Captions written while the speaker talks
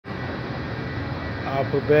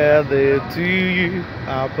Happy birthday to you.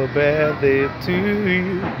 Happy birthday to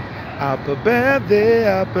you. Happy birthday,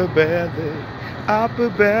 happy birthday. Happy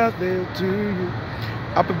birthday to you.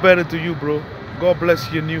 Happy birthday to you, bro. God bless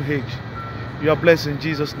your new age. You are blessed in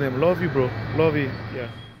Jesus' name. Love you, bro. Love you. Yeah.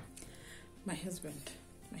 My husband,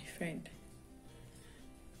 my friend,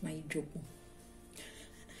 my jobu.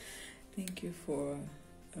 Thank you for,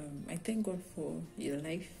 I thank God for your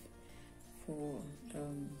life, for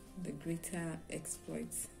the greater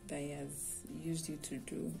exploits that He has used you to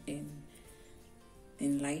do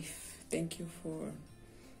in life. Thank you for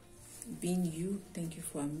being you. Thank you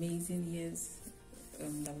for amazing years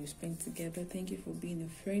that we spent together. Thank you for being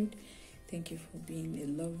a friend. Thank you for being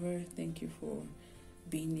a lover. Thank you for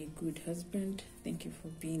being a good husband. Thank you for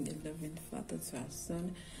being a loving father to our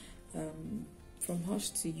son. From us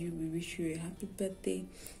to you, we wish you a happy birthday.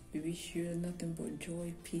 We wish you nothing but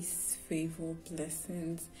joy, peace, favor,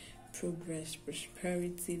 blessings, progress,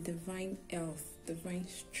 prosperity, divine health, divine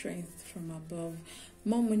strength from above,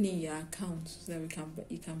 more money in your account so that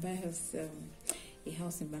you can buy us a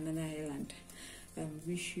house in Banana Island.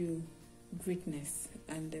 Wish you greatness,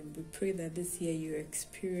 and we pray that this year you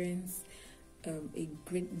experience a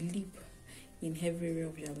great leap in every area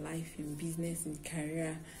of your life, in business, in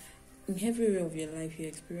career, in every area of your life. You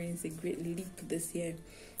experience a great leap this year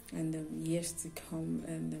and years to come.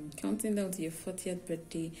 And counting down to your 40th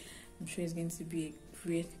birthday, I'm sure it's going to be a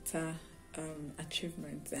greater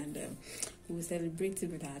achievement, and we will celebrate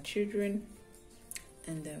it with our children,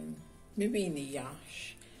 and maybe in a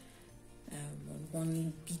yash,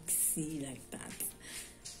 one big sea like that.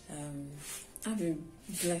 Have a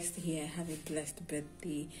blessed year, have a blessed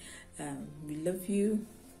birthday. We love you.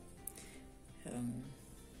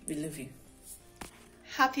 We love you.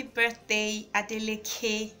 Happy birthday,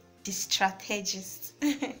 Adeleke, the strategist.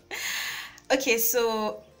 Okay,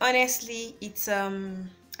 so honestly, it's I'm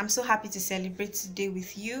so happy to celebrate today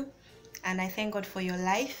with you, and I thank God for your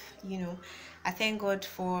life. I thank God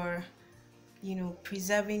for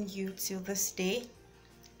preserving you till this day.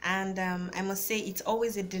 And I must say, it's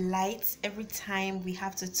always a delight every time we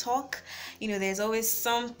have to talk. There's always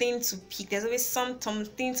something to pick. There's always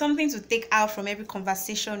something to take out from every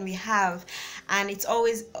conversation we have, and it's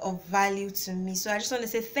always of value to me. So I just want to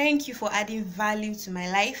say thank you for adding value to my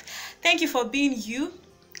life. Thank you for being you,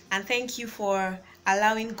 and thank you for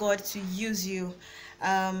allowing God to use you.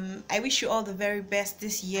 I wish you all the very best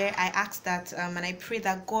this year. I ask that, and I pray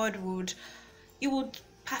that God would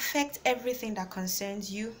perfect everything that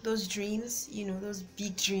concerns you. Those dreams, those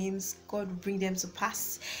big dreams, God will bring them to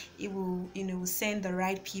pass. It will, send the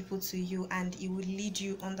right people to you, and it will lead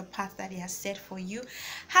you on the path that He has set for you.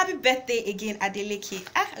 Happy birthday again, Adeleke.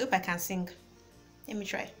 I hope I can sing. Let me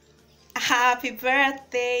try. Happy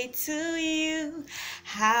birthday to you.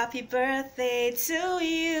 Happy birthday to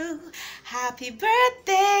you. Happy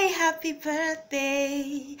birthday, happy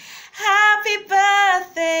birthday. Happy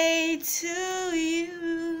birthday to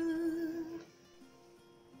you.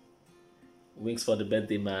 Wings for the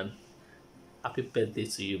birthday, man. Happy birthday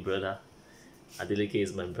to you, brother. Adeleke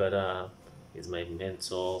is my brother. He's my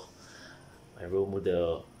mentor, my role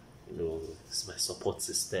model. He's my support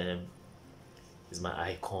system. He's my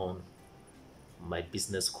icon, my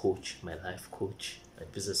business coach, my life coach, my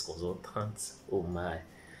business consultant. Oh my,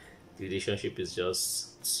 the relationship is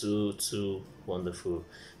just too wonderful.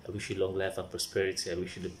 I wish you long life and prosperity. I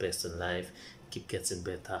wish you the best in life. Keep getting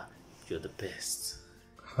better. You're the best.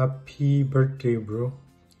 Happy birthday, bro.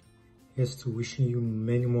 Here's to wishing you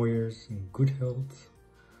many more years in good health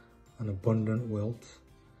and abundant wealth.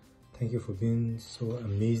 Thank you for being so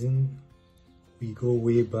amazing. We go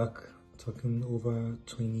way back, talking over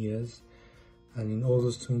 20 years. And in all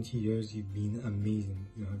those 20 years, you've been amazing.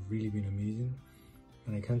 You have really been amazing.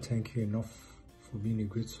 And I can't thank you enough for being a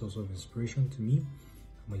great source of inspiration to me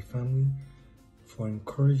and my family, for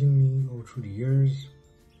encouraging me all through the years,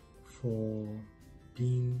 for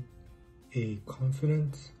being a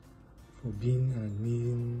confidant, for being an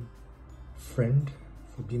amazing friend,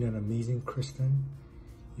 for being an amazing Christian.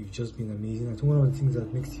 You've just been amazing. I think one of the things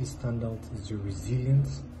that makes you stand out is your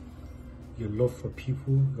resilience, your love for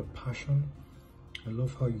people, your passion. I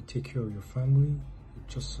love how you take care of your family. You're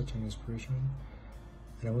just such an inspiration.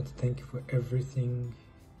 And I want to thank you for everything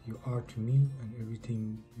you are to me and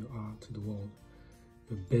everything you are to the world.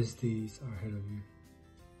 Your best days are ahead of you.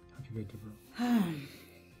 Happy birthday, bro.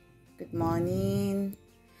 Good morning.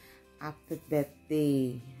 Happy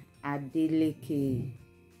birthday, Adeleke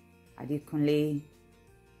Adekunle.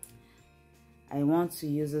 I want to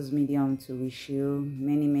use this medium to wish you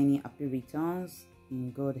many happy returns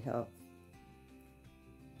in good health.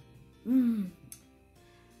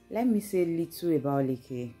 Let me say little about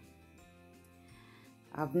Leke.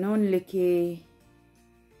 I've known Leke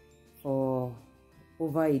for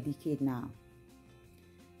over a decade now.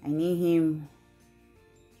 I knew him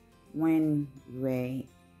when we were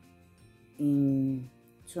in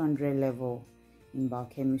 200 level in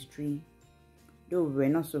biochemistry, though we were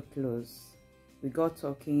not so close. We got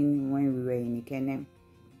talking when we were in Ikene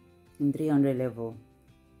in 300 level.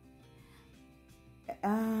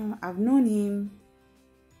 I've known him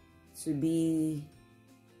to be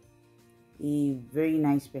a very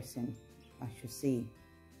nice person, I should say.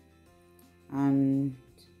 And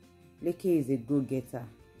Leke is a go-getter.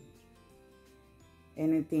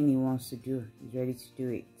 Anything he wants to do, he's ready to do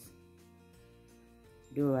it.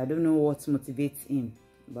 Though I don't know what motivates him,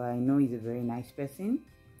 but I know he's a very nice person.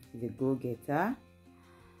 He's a go-getter.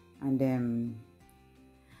 And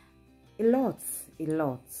a lot.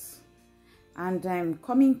 And I'm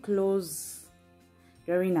coming close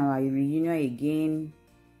during our reunion again,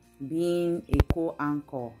 being a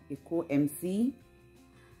co-anchor, a co-MC.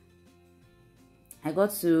 I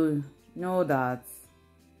got to know that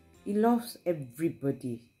he loves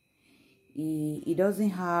everybody. He doesn't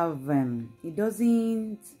have he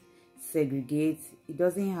doesn't segregate. He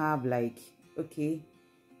doesn't have like, okay,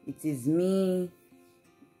 it is me,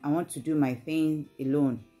 I want to do my thing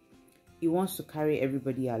alone. He wants to carry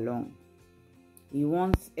everybody along. He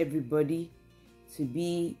wants everybody to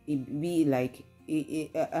be like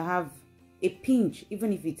have a pinch,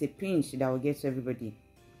 even if it's a pinch that will get to everybody.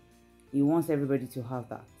 He wants everybody to have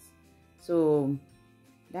that. So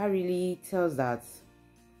that really tells that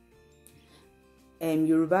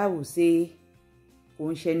Yoruba will say, so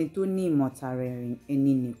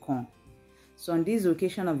on this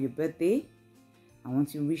occasion of your birthday, I want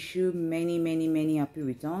to wish you many happy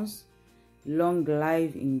returns, long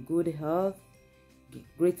life in good health,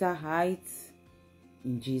 greater heights,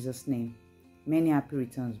 in Jesus' name. Many happy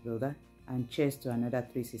returns, brother, and cheers to another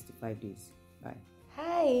 365 days. Bye.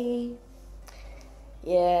 Hi.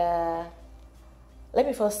 Yeah. Let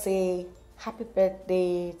me first say happy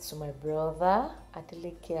birthday to my brother,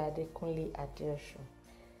 Adeleke Adekunle Adeosho.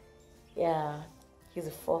 Yeah, he's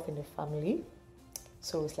the fourth in the family,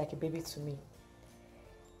 so it's like a baby to me.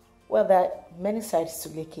 Well, there are many sides to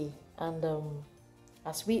Leke, and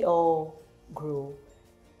as we all grow,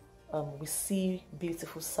 we see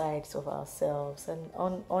beautiful sides of ourselves. And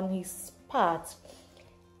on his part,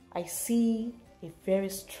 I see a very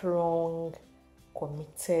strong,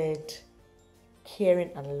 committed, caring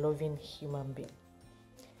and loving human being.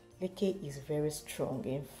 Leke is very strong.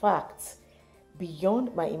 In fact,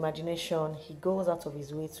 beyond my imagination, he goes out of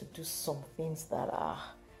his way to do some things that are,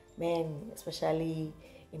 man, especially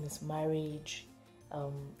in his marriage,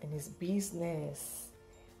 in his business,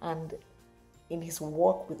 and in his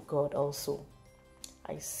work with God also.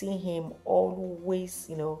 I see him always,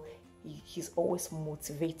 he's always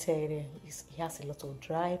motivated. He has a lot of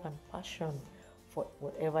drive and passion for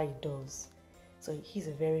whatever he does. So he's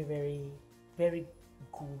a very, very, very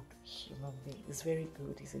good human being. He's very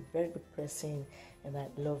good. He's a very good person, and I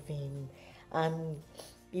love him. And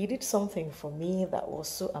he did something for me that was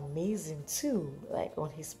so amazing too. Like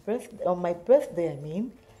on my birthday,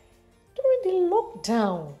 during the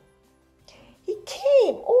lockdown, he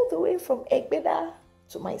came all the way from Egbeda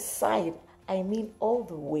to my side. All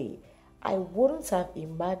the way. I wouldn't have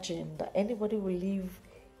imagined that anybody would leave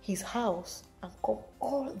his house and come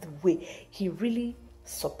all the way. He really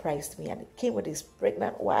surprised me, and he came with his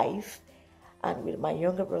pregnant wife and with my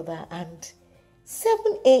younger brother. And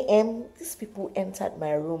 7 a.m. these people entered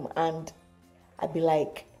my room, and I'd be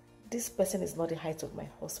like, this person is not the height of my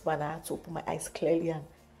husband. I had to open my eyes clearly, and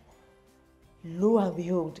lo and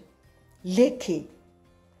behold, Leke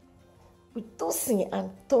with Tosin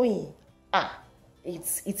and Toyin.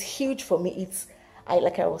 It's huge for me.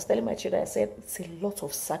 Like I was telling my children, I said it's a lot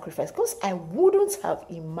of sacrifice, because I wouldn't have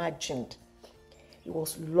imagined. It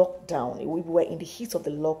was lockdown. We were in the heat of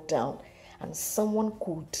the lockdown, and someone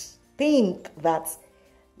could think that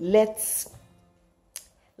let's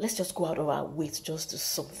just go out of our way to just do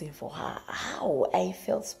something for her. How I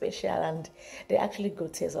felt special, and they actually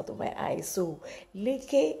got tears out of my eyes. So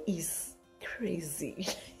Leke is crazy.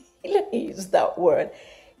 Let me use that word.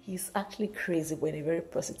 He's actually crazy, but in a very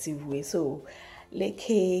positive way. So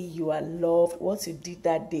Leke, you are loved. What you did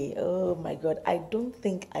that day, oh my God, I don't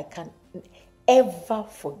think I can ever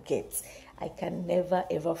forget. I can never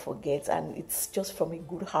ever forget. And it's just from a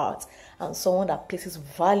good heart and someone that places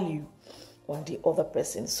value on the other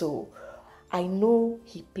person. So I know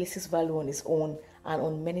he places value on his own and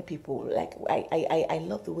on many people. Like I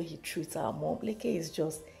love the way he treats our mom. Leke is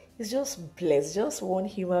just blessed, just one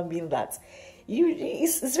human being that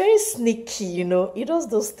It's very sneaky, you know. He does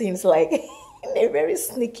those things like in a very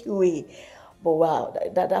sneaky way. But wow,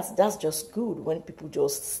 that's just good when people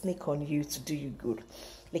just sneak on you to do you good.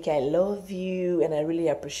 Like, I love you and I really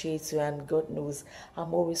appreciate you, and God knows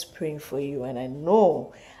I'm always praying for you, and I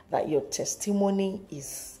know that your testimony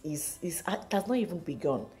is it has not even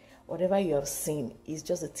begun. Whatever you have seen is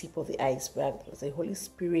just the tip of the iceberg. The Holy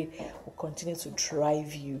Spirit will continue to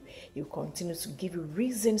drive you. He will continue to give you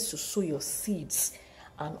reasons to sow your seeds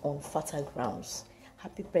and on fertile grounds.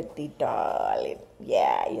 Happy birthday, darling.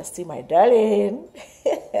 Yeah, you're still my darling.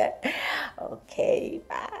 Okay,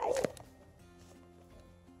 bye.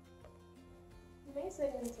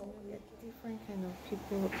 Different kind of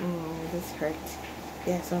people in this hurt.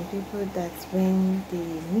 There are some people that when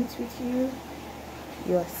they meet with you,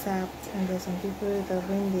 you accept, and there are some people that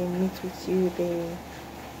when they meet with you, they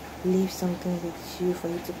leave something with you for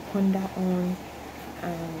you to ponder on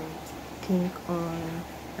and think on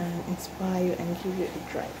and inspire you and give you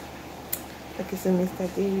a drive. Okay, so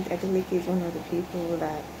Mr. David Adeleke is one of the people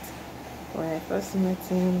that when I first met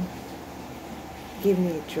him gave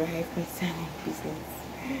me a drive concerning business.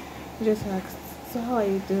 He just asked, so how are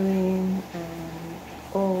you doing and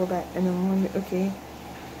all that, and I'm wondering, okay.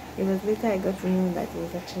 It was later I got to know that he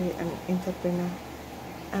was actually an entrepreneur,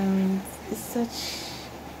 and it's such,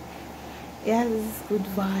 he has good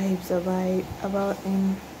vibes about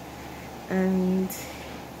him, and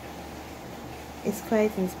it's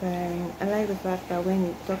quite inspiring. I like the fact that when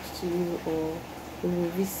he talks to you or when you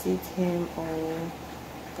visit him or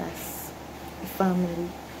that's a family,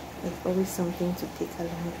 there's always something to take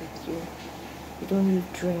along with you. You don't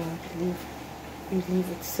leave drink, you leave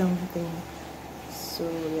with something. So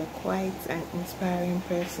you're quite an inspiring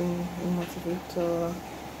person, a motivator,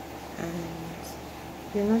 and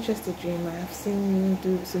you're not just a dreamer. I've seen you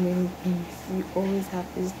do so many things. You always have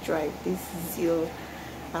this drive, this zeal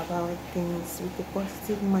about things with a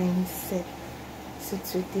positive mindset. So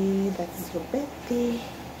today, that is your birthday.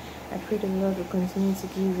 I pray the Lord will continue to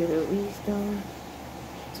give you the wisdom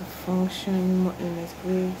to function more in His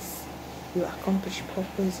grace. You accomplish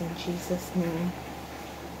purpose in Jesus' name.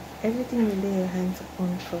 Everything you lay your hands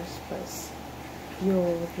upon prospers.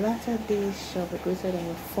 Your latter days shall be greater than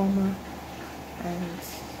your former, and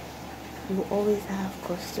you will always have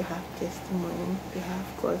cause to have testimony. You have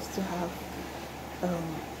cause to have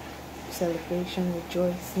celebration,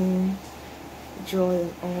 rejoicing, joy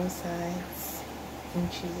on all sides. In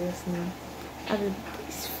Jesus' name. Have a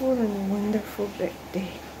peaceful and wonderful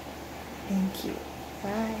birthday. Thank you.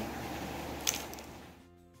 Bye.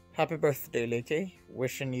 Happy birthday, Leke.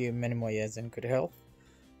 Wishing you many more years in good health.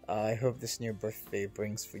 I hope this new birthday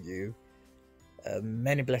brings for you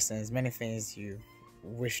many blessings, many things you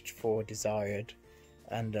wished for, desired.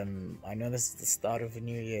 And I know this is the start of a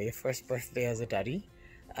new year, your first birthday as a daddy.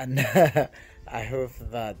 And I hope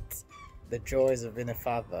that the joys of being a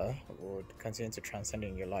father would continue to transcend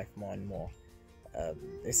in your life more and more.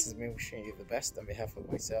 This is me wishing you the best on behalf of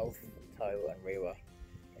myself, Taiwo, and Rewa.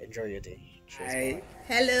 Enjoy your day. Cheers. Hi. Bye.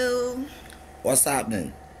 Hello. What's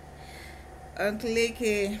happening? Uncle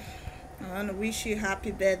Leke, I want to wish you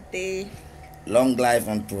happy birthday. Long life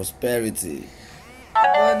and prosperity.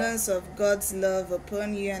 Abundance of God's love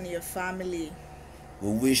upon you and your family.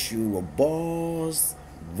 We wish you a boss,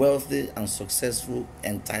 wealthy and successful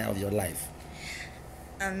entire of your life.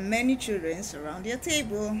 And many children surround your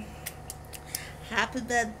table. Happy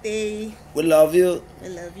birthday. We love you. We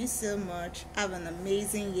love you so much. Have an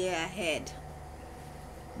amazing year ahead.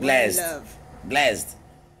 Blessed. Love. Blessed.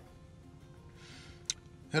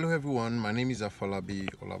 Hello everyone, my name is Afolabi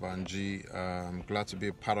Olabanji. I'm glad to be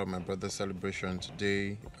a part of my brother's celebration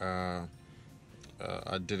today.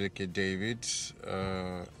 Adeleke David.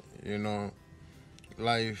 You know,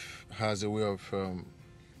 life has a way of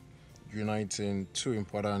uniting two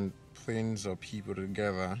important things or people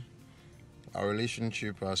together. Our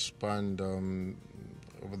relationship has spanned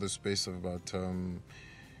over the space of about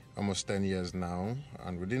almost 10 years now,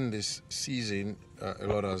 and within this season, a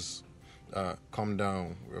lot has come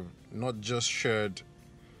down. We've not just shared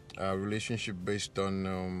a relationship based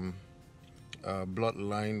on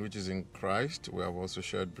bloodline, which is in Christ. We have also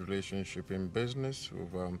shared relationship in business.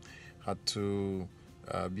 We've had to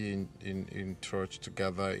be in church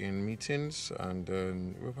together in meetings, and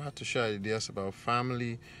we've had to share ideas about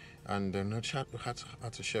family, and not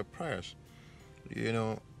had to share prayers. You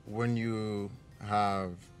know, when you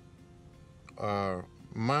have a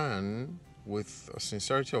man with a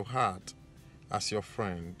sincerity of heart as your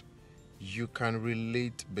friend, you can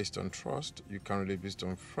relate based on trust, you can relate based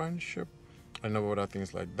on friendship, and other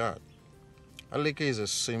things like that. Adeleke is a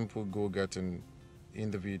simple, go-getting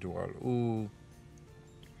individual who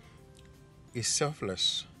is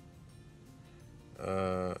selfless,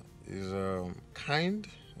 is kind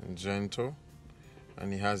and gentle,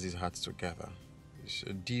 and he has his heart together. He's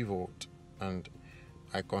a devout, and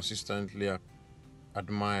I consistently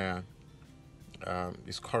admire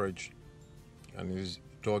his courage and his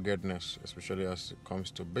doggedness, especially as it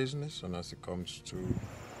comes to business and as it comes to...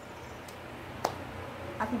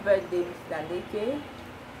 Happy birthday, Mr. Adeleke.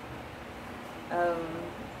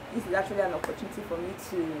 This is actually an opportunity for me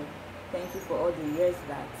to thank you for all the years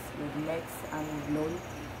that we've met and we've known.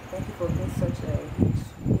 Thank you for being such a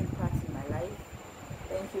huge impact in my life.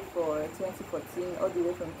 Thank you for 2014, all the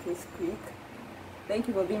way from Case Creek. Thank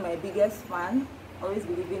you for being my biggest fan, always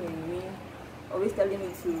believing in me, always telling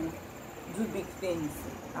me to do big things.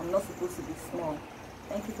 I'm not supposed to be small.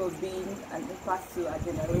 Thank you for being an impact to our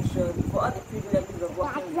generation, for all the privileges of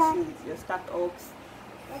working with you, with your startups,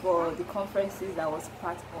 for the conferences I was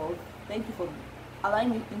part of. Thank you for allowing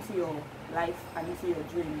me into your life and into your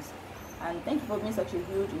dreams. And thank you for being such a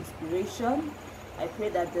huge inspiration. I pray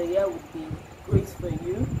that the year would be great for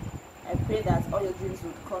you. I pray that all your dreams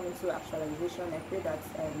would come into actualization. I pray that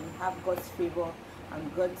you have God's favor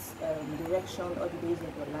and God's direction all the days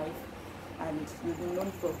of your life. And you'll be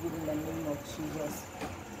known for good in the name of Jesus.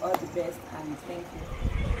 All the best and thank you.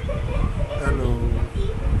 Hello.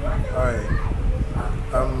 Hi.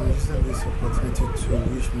 I'm using this opportunity to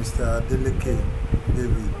wish Mr. Adeleke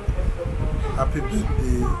David happy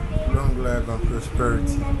birthday, long life and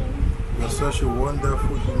prosperity. You're such a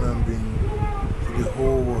wonderful human being to the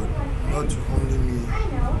whole world, not to only me,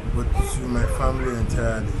 but to my family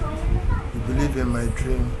entirely. You believe in my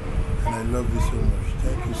dream and I love you so much.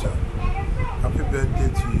 Thank you, sir. Happy birthday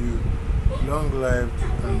to you, long life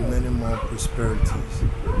and many more prosperities.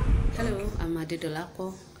 Hello, I'm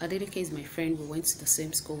Adeleke. Adeleke is my friend. We went to the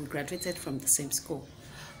same school. We graduated from the same school.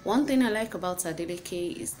 One thing I like about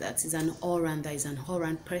Adeleke is that he's an all-rounder. He's an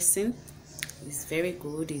all-round person. He's very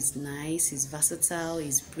good. He's nice. He's versatile.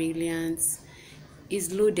 He's brilliant.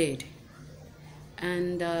 He's loaded.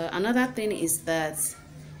 And another thing is that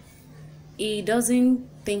he doesn't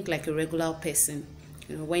think like a regular person.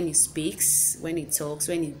 You know, when he speaks, when he talks,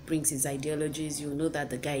 when he brings his ideologies, you know that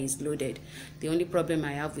the guy is loaded. The only problem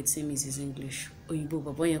I have with him is his English.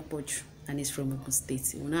 And he's from Ogun State.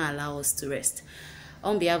 He will not allow us to rest.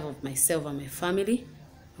 On behalf of myself and my family,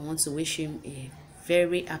 I want to wish him a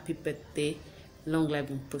very happy birthday, long life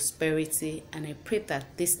and prosperity. And I pray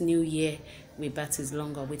that this new year will birth his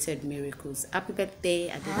long-awaited miracles. Happy birthday,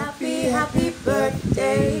 Adeleke. Happy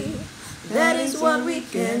birthday. That is what we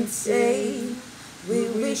can say. We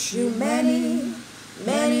wish you many,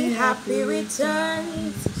 many happy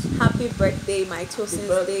returns. Happy birthday, my Tosin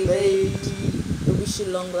David. We wish you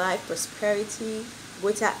long life, prosperity,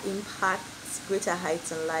 greater impact, greater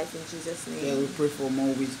heights in life in Jesus' name. Yeah, we pray for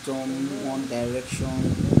more wisdom, one direction,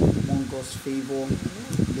 one God's favor,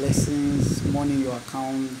 blessings, money in your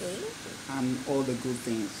account, and all the good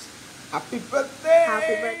things. Happy birthday!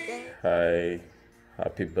 Happy birthday! Hi,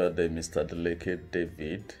 happy birthday, Mr. Adeleke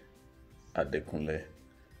David Adekunle.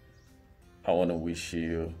 I want to wish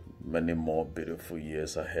you many more beautiful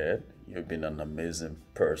years ahead. You've been an amazing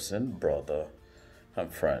person, brother,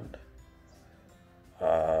 and friend.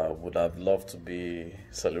 I would have loved to be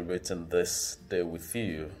celebrating this day with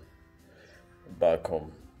you back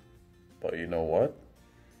home. But you know what?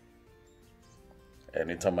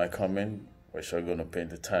 Anytime I come in, we're sure going to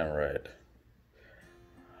paint the town red.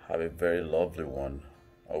 Have a very lovely one.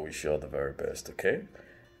 I wish you all the very best, okay?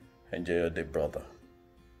 Enjoy your day, brother.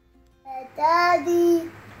 Daddy,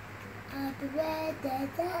 happy birthday,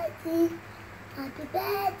 Daddy. Happy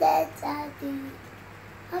birthday, Daddy.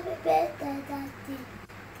 Happy birthday, Daddy.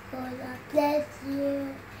 God bless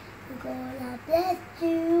you. God bless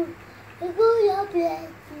you. God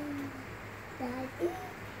bless you. Daddy,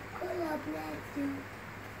 God bless you.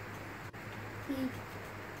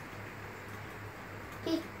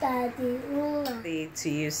 Big Daddy. To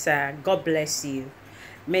you, sir. God bless you.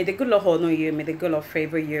 May the good Lord honor you. May the good Lord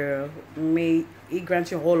favor you. May He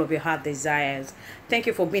grant you all of your heart desires. Thank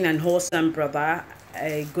you for being an wholesome brother,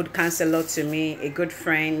 a good counselor to me, a good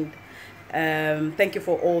friend. Thank you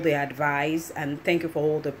for all the advice and thank you for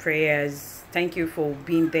all the prayers. Thank you for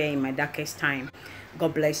being there in my darkest time.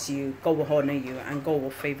 God bless you. God will honor you and God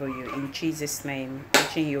will favor you. In Jesus' name,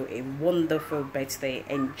 wishing you a wonderful birthday.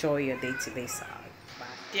 Enjoy your day today, sir. Bye.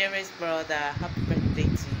 Dearest brother, happy birthday to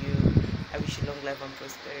you. I wish you long life and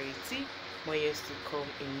prosperity. More years to come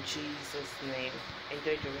in Jesus' name.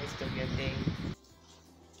 Enjoy the rest of your day.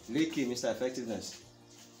 Licky, Mr. Effectiveness.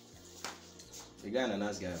 The guy and a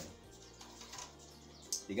nice guy.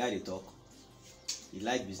 The guy they talk. He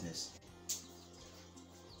like business.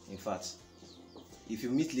 In fact, if you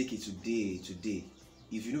meet Leke today,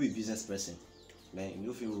 if you know a business person, man, you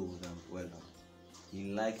know feel roll with them well done.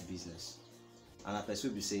 He like business. And I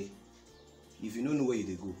persuade you say, if you don't know where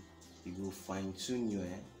you go, he go fine tune you,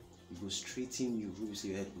 he go straighten you, who you say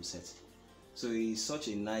your head will set. So he's such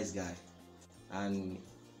a nice guy, and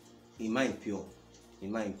in mind pure. You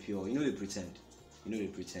know they pretend.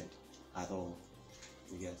 At all.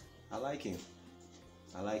 You get. I like him.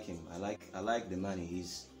 I like the man he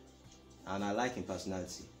is, and I like his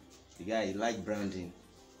personality. The guy, he like branding.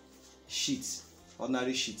 Shit,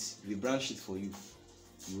 ordinary shit. If he brand shit for you,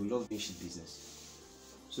 you will love doing shit business.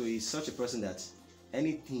 So he's such a person that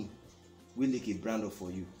anything will like a brand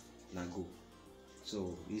for you, now go.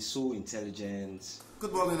 So he's so intelligent.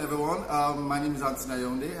 Good morning, everyone. My name is Anthony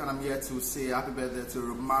Ayonde, and I'm here to say happy birthday to a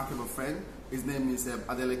remarkable friend. His name is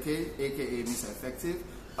Adeleke, aka Mr. Effective.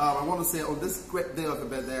 I want to say on this great day of your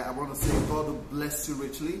birthday, I want to say God will bless you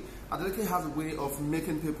richly. Adeleke has a way of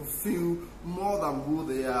making people feel more than who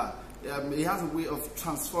they are. He has a way of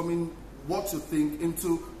transforming what you think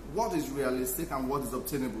into what is realistic and what is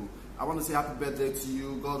obtainable. I want to say happy birthday to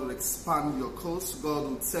you. God will expand your coast. God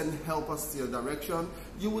will send helpers to your direction.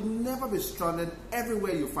 You will never be stranded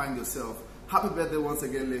everywhere you find yourself. Happy birthday once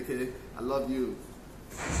again, Leke. I love you.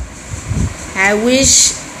 I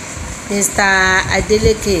wish Mr.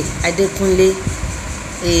 Adeleke Adekunle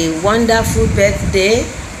a wonderful birthday.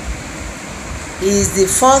 He is the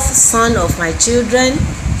fourth son of my children.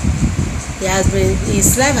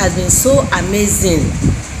 His life has been so amazing,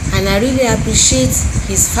 and I really appreciate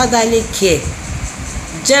his fatherly care,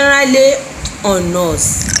 generally on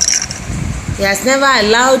us. He has never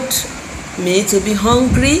allowed me to be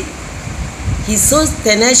hungry. He's so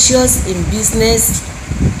tenacious in business,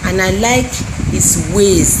 and I like his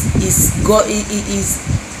ways. He's godly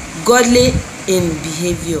in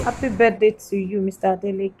behavior. Happy birthday to you, Mr.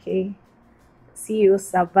 Adeleke, CEO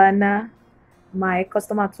Savannah, my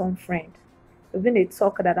customer turn friend. You've been a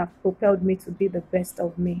talker that have propelled me to be the best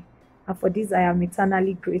of me. And for this, I am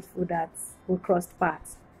eternally grateful that we crossed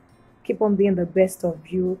paths. Keep on being the best of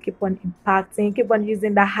you. Keep on impacting. Keep on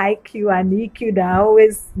using the high Q and EQ that I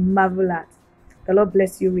always marvel at. The Lord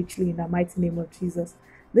bless you richly in the mighty name of Jesus.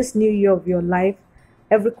 This new year of your life,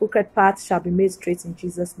 every crooked path shall be made straight in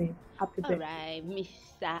Jesus' name. Happy birthday. Alright,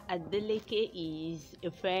 Mr. Adeleke is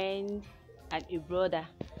a friend and a brother.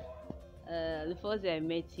 The first day I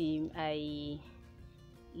met him, I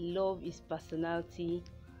love his personality.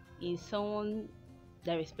 He's someone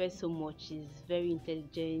that I respect so much. He's very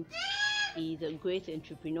intelligent. He's a great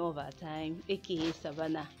entrepreneur of our time, aka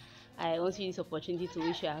Savannah. I want to use this opportunity to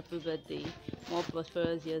wish you a happy birthday, more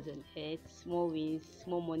prosperous years and health, more wins,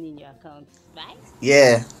 more money in your account. Bye.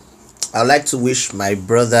 Yeah, I'd like to wish my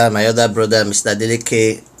other brother, Mr.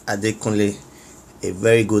 Adeleke Adekunle, a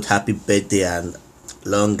very good happy birthday and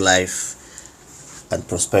long life and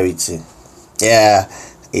prosperity. Yeah,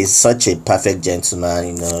 he's such a perfect gentleman,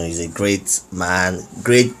 you know. He's a great man,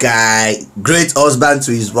 great guy, great husband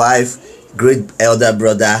to his wife, great elder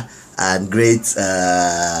brother, and great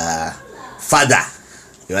father.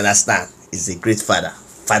 You understand? He's a great father,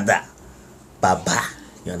 Baba.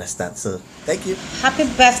 You understand? So thank you. Happy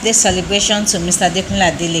birthday celebration to Mr.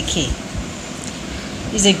 Adekunle Adeleke.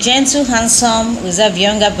 He's a gentle, handsome, reserved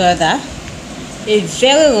younger brother, a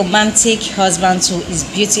very romantic husband to his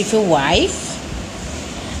beautiful wife,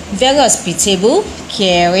 very hospitable,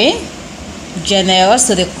 caring, generous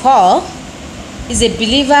to the core. He's a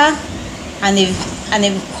believer and a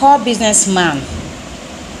core businessman.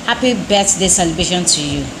 Happy birthday celebration to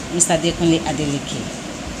you, Mr. Adekunle Adeleke.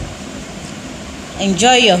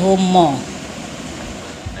 Enjoy your home more.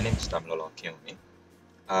 My name is Damilola Kiomi.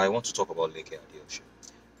 I want to talk about Leke Adeosho.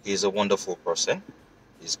 He's a wonderful person.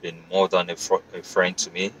 He's been more than a friend to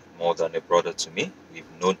me, more than a brother to me. We've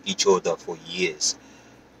known each other for years.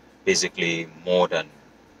 Basically, more than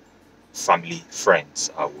family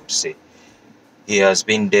friends, I would say. He has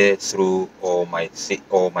been there through all my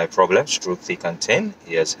problems, through thick and thin.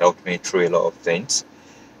 He has helped me through a lot of things.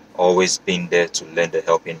 Always been there to lend a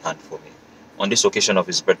helping hand for me. On this occasion of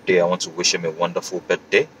his birthday, I want to wish him a wonderful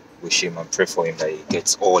birthday. Wish him and pray for him that he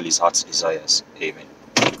gets all his heart's desires. Amen.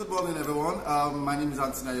 Good morning, everyone. My name is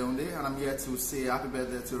Anthony Ayonde, and I'm here to say happy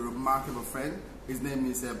birthday to a remarkable friend. His name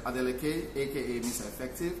is Adeleke, aka Mr.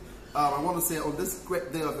 Effective. I want to say on this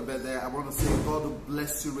great day of your birthday, I want to say God will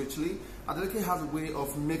bless you richly. Adeleke has a way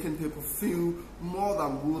of making people feel more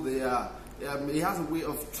than who they are. He has a way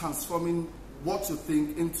of transforming what you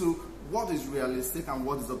think into what is realistic and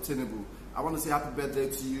what is obtainable. I want to say happy birthday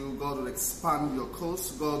to you. God will expand your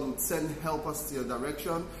coast. God will send helpers to your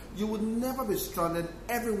direction. You will never be stranded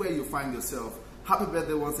everywhere you find yourself. Happy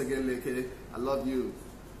birthday once again, Leke. I love you.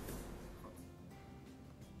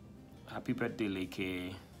 Happy birthday,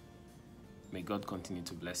 Leke. May God continue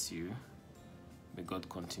to bless you. May God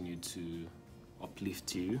continue to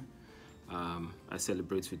uplift you. I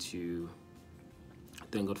celebrate with you.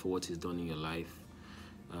 Thank God for what He's done in your life.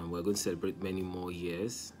 We're going to celebrate many more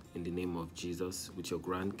years in the name of Jesus with your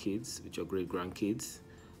grandkids, with your great-grandkids.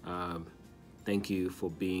 Thank you for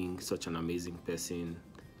being such an amazing person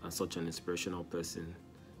and such an inspirational person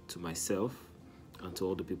to myself and to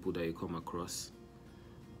all the people that you come across.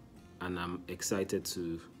 And I'm excited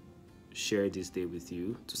to share this day with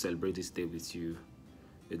you, to celebrate this day with you.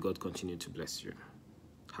 May God continue to bless you.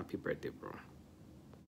 Happy birthday, bro.